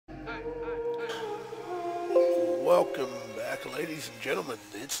Welcome back, ladies and gentlemen.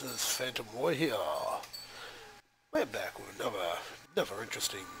 It's this Phantom Boy here. We're back with another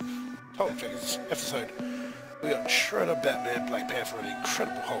interesting Total Figures episode. We got Shredder, Batman, Black Panther, and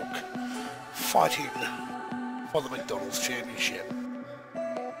Incredible Hulk fighting for the McDonald's Championship.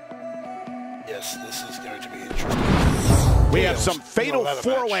 Yes, this is going to be interesting. We have some fatal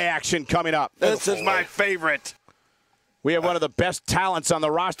four-way action coming up. This is my favorite. We have one of the best talents on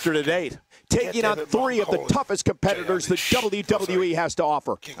the roster to date, taking on three of the toughest competitors that WWE has to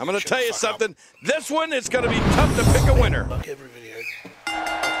offer. I'm going to tell you something. This one is going to be tough to pick a winner.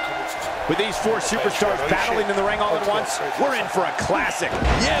 With these four superstars battling in the ring all at once, we're in for a classic.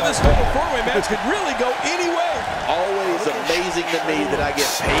 Yeah, this fatal four-way match could really go any way. Always amazing to me that I get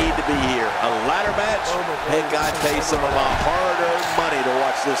paid to be here. A ladder match? Heck, I pay some of my hard-earned money to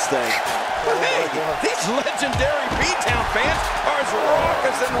watch this thing. But hey, these legendary B-Town fans are as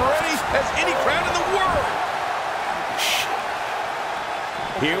raucous and ready as any crowd in the world.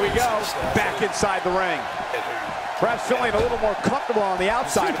 Here we go, back inside the ring. Perhaps feeling a little more comfortable on the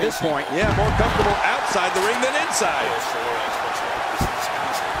outside at this point. Yeah, more comfortable outside the ring than inside.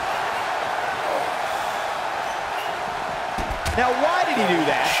 Now, why did he do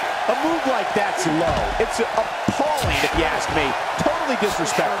that? A move like that's low. It's appalling, if you ask me. Totally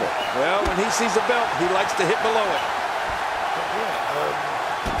disrespectful. Well, when he sees a belt, he likes to hit below it.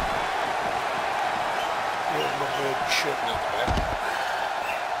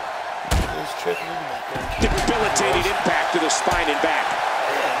 Debilitating impact to the spine and back.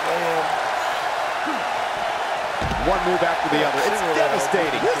 One move after the other. It's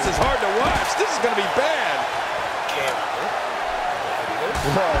devastating. This is hard to watch. This is going to be bad.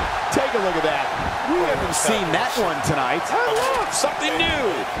 Whoa, take a look at that. We haven't seen that one tonight. I love something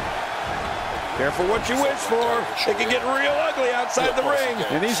new. Careful what you wish for. It can get real ugly outside the ring.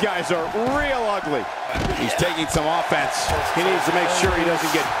 And these guys are real ugly. He's taking some offense. He needs to make sure he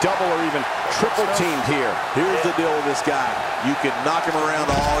doesn't get double or even triple teamed here. Here's the deal with this guy. You can knock him around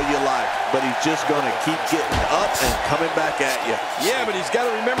all you like, but he's just going to keep getting up and coming back at you. Yeah, but he's got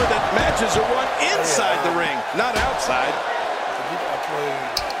to remember that matches are won inside the ring, not outside.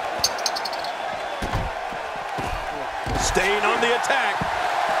 Staying on the attack.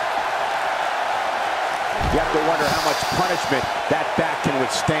 You have to wonder how much punishment that back can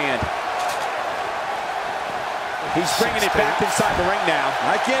withstand. He's bringing it back inside the ring now.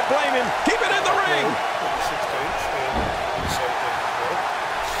 I can't blame him. Keep it in the ring.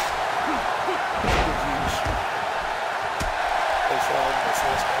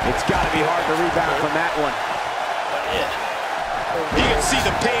 It's got to be hard to rebound from that one. You can see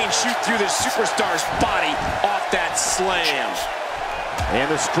the pain shoot through the superstar's body off that slam.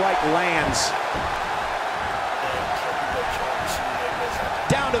 And the strike lands.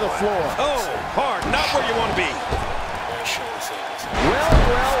 Down to the floor. Oh, hard. Not where you want to be. Well.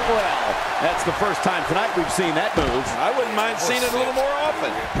 That's the first time tonight we've seen that move. I wouldn't mind seeing it a little more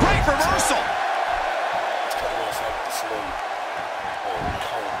often. Great reversal.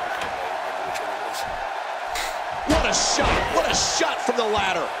 What a shot. What a shot from the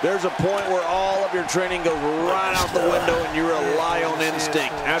ladder. There's a point where all of your training goes right out the window and you rely on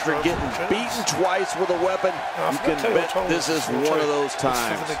instinct. After getting beaten twice with a weapon, you can bet this is one of those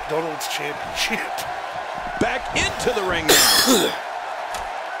times. For the McDonald's Championship. Back into the ring now.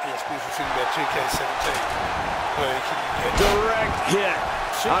 Yes, beautiful thing about 2K17. Direct hit.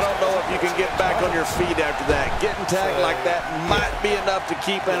 I don't know if you can get back on your feet after that. Getting tagged like that might be enough to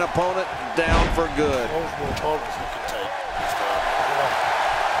keep an opponent down for good. What's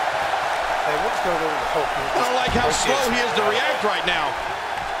going on with Hulk? I don't like how slow he is to react right now.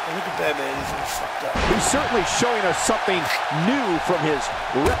 Look at Batman, he's all fucked up. He's certainly showing us something new from his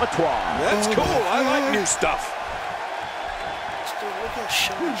repertoire. That's cool. I like new stuff.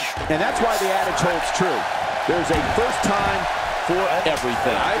 And that's why the adage holds true. There's a first time for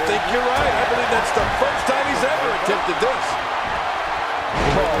everything. I think you're right. I believe that's the first time he's ever attempted this.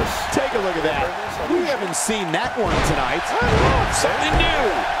 Oh, take a look at that. We haven't seen that one tonight. I love something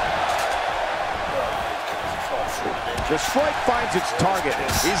new. The strike finds its target.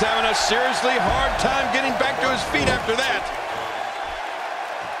 He's having a seriously hard time getting back to his feet after that.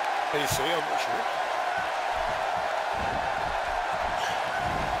 Can you see? I'm not sure.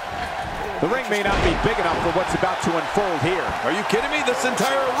 The ring may not be big enough for what's about to unfold here. Are you kidding me? This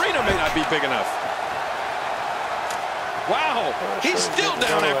entire arena may not be big enough. Wow, he's still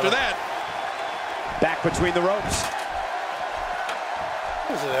down after that. Back between the ropes.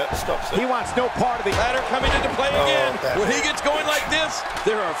 Stops it. He wants no part of the ladder coming into play again. When he gets going like this,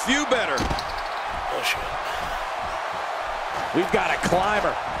 there are a few better. Oh, shit. We've got a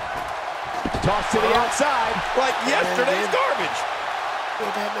climber. Toss to the outside. Like yesterday's garbage. Go,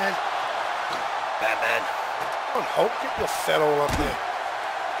 Batman. Batman. Come on, Hulk, get your fat all up there.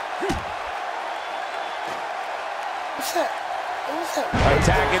 What's that? What was that?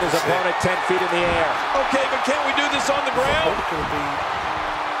 Attacking his opponent 10 feet in the air. Okay, but can't we do this on the ground? Hulk's gonna be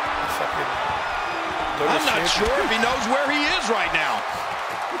fucking... I'm not sure if he knows where he is right now.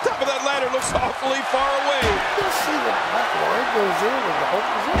 The top of that ladder looks awfully far away. You see the black line goes in and the Hulk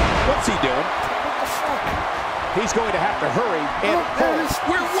is in. What's he doing? What the fuck? He's going to have to hurry and pull.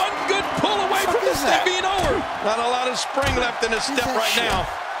 We're one good pull away from this thing being over. Not a lot of spring left in his step right now.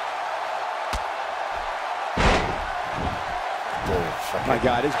 My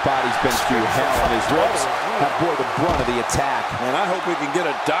God, his body's been through hell, and his ribs have bore the brunt of the attack. And I hope we can get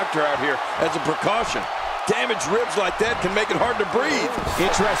a doctor out here as a precaution. Damaged ribs like that can make it hard to breathe.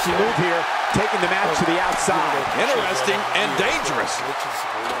 Interesting move here, taking the match to the outside. Interesting and dangerous.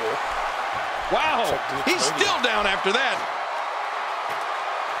 Wow, he's still down after that.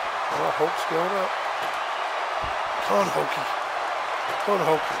 Well, Hulk's going up. Come on, Hulky. Come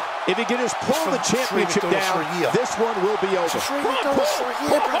on, Hulky. If he can just pull the championship down, this one will be over. Come on,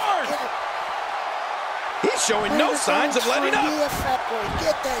 pull hard. He's showing no signs of letting up. Fat boy,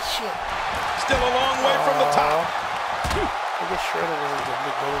 get that shit. Still a long way from the top. I guess Shredder was a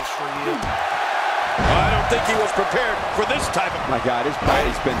McDonald's for a year. I don't think he was prepared for this type of... My God, his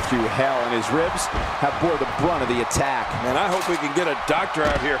body's been through hell, and his ribs have bore the brunt of the attack. And I hope we can get a doctor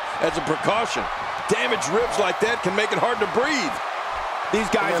out here as a precaution. Damaged ribs like that can make it hard to breathe. These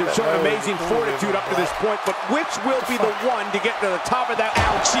guys have shown amazing fortitude up to this point, but which will be the one to get to the top of that?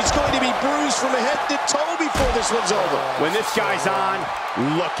 Ouch, he's going to be bruised from head to toe before this one's over. When this guy's on,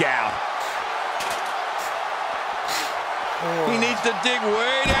 look out. He needs to dig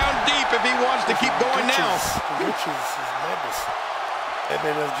way down deep if he wants to keep going now. Which is madness.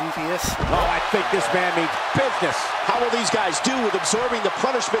 Batman of GPS. Oh, I think this man means business. How will these guys do with absorbing the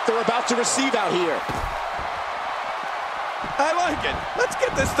punishment they're about to receive out here? I like it. Let's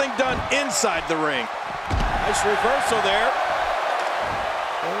get this thing done inside the ring. Nice reversal there.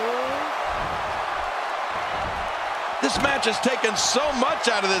 This match has taken so much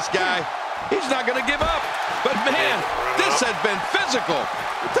out of this guy. He's not going to give up. But man, this has been physical.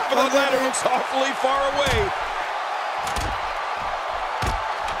 The top of the ladder looks awfully far away.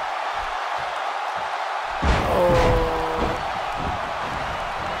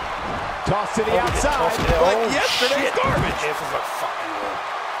 Toss to the outside. Like yesterday's garbage.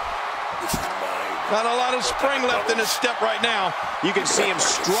 This is mine. Not a lot of spring left in his step right now. You can see him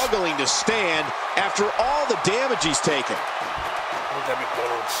struggling to stand after all the damage he's taken.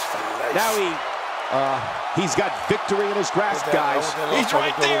 Now he's got victory in his grasp, guys. He's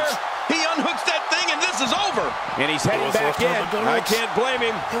right there. He unhooks that thing, and this is over. And he's heading back in. I can't blame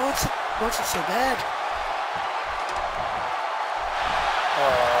him. What's it so bad?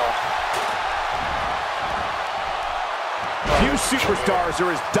 Few superstars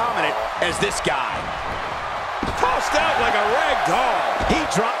are as dominant as this guy. Tossed out like a rag doll. He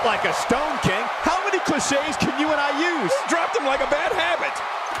dropped like a stone king. How many cliches can you and I use? Dropped him like a bad habit.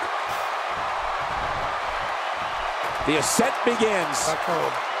 The ascent begins.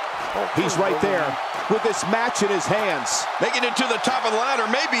 He's right there with this match in his hands. Making it to the top of the ladder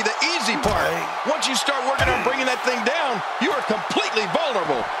may be the easy part. Once you start working on bringing that thing down, you are completely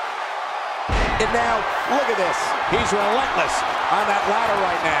vulnerable. And now, look at this. He's relentless on that ladder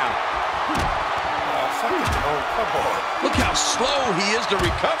right now. Look how slow he is to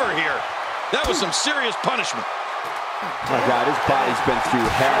recover here. That was some serious punishment. My God, his body's been through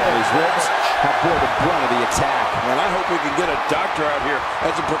hell, and his ribs have bore the brunt of the attack. And I hope we can get a doctor out here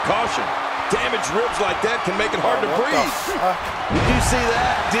as a precaution. Damaged ribs like that can make it hard to breathe. Did you see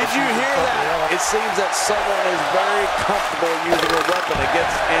that? Did you hear that? It seems that someone is very comfortable using a weapon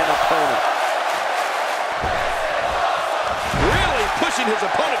against an opponent. Really pushing his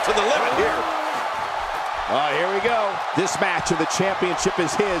opponent to the limit here. Here we go. This match of the championship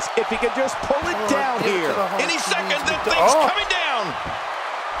is his if he can just pull it down here. Any second, that thing's coming down.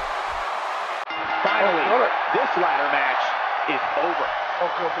 Finally, this ladder match is over.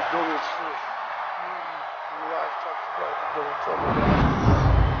 Look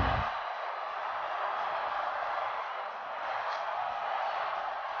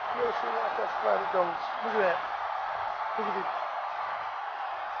at that. Look at it.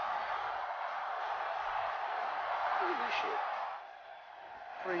 Look at this shit.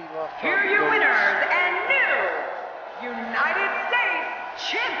 Here are your winners and new United States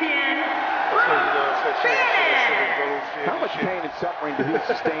champion, How much pain and suffering did he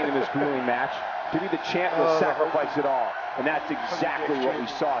sustain in this grueling match? To be the champ will sacrifice it all. And that's exactly what we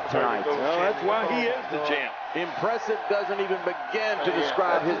saw tonight. Well, that's why he is the champ. Impressive doesn't even begin to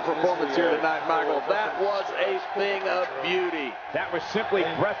describe his performance here tonight, Michael. That was a thing of beauty. That was simply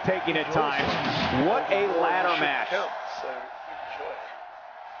breathtaking at times. What a ladder match. So enjoy it.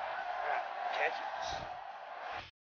 Catch it.